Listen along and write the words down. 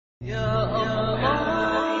The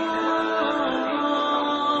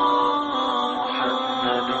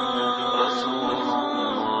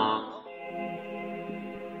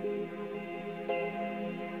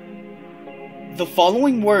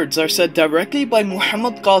following words are said directly by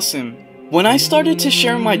Muhammad Qasim. When I started to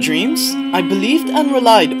share my dreams, I believed and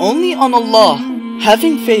relied only on Allah,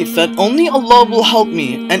 having faith that only Allah will help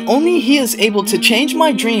me and only He is able to change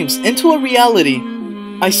my dreams into a reality.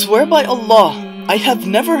 I swear by Allah, I have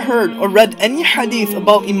never heard or read any hadith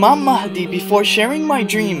about Imam Mahdi before sharing my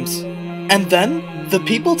dreams. And then, the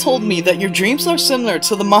people told me that your dreams are similar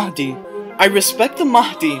to the Mahdi. I respect the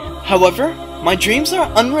Mahdi, however, my dreams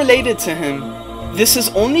are unrelated to him. This is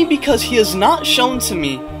only because he is not shown to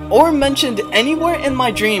me or mentioned anywhere in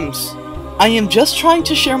my dreams. I am just trying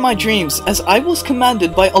to share my dreams as I was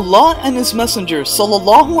commanded by Allah and His Messenger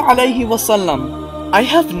sallallahu alaihi wasallam. I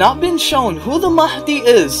have not been shown who the Mahdi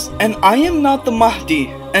is, and I am not the Mahdi,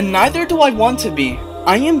 and neither do I want to be.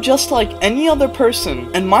 I am just like any other person,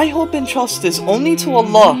 and my hope and trust is only to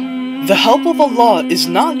Allah. The help of Allah is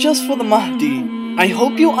not just for the Mahdi. I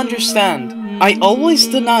hope you understand. I always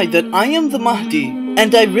deny that I am the Mahdi,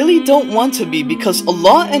 and I really don't want to be because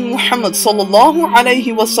Allah and Muhammad sallallahu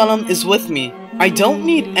alaihi wasallam is with me. I don't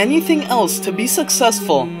need anything else to be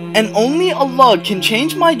successful, and only Allah can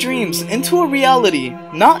change my dreams into a reality,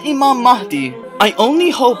 not Imam Mahdi. I only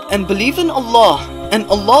hope and believe in Allah, and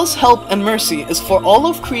Allah's help and mercy is for all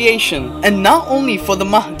of creation, and not only for the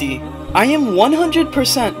Mahdi. I am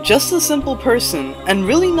 100% just a simple person, and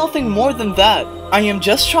really nothing more than that. I am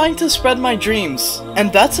just trying to spread my dreams,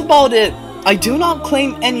 and that's about it. I do not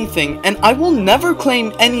claim anything, and I will never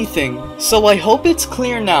claim anything, so I hope it's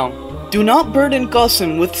clear now. Do not burden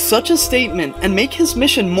Qasim with such a statement and make his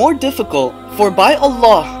mission more difficult, for by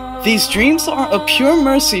Allah, these dreams are a pure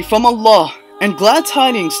mercy from Allah, and glad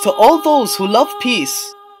tidings to all those who love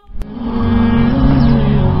peace.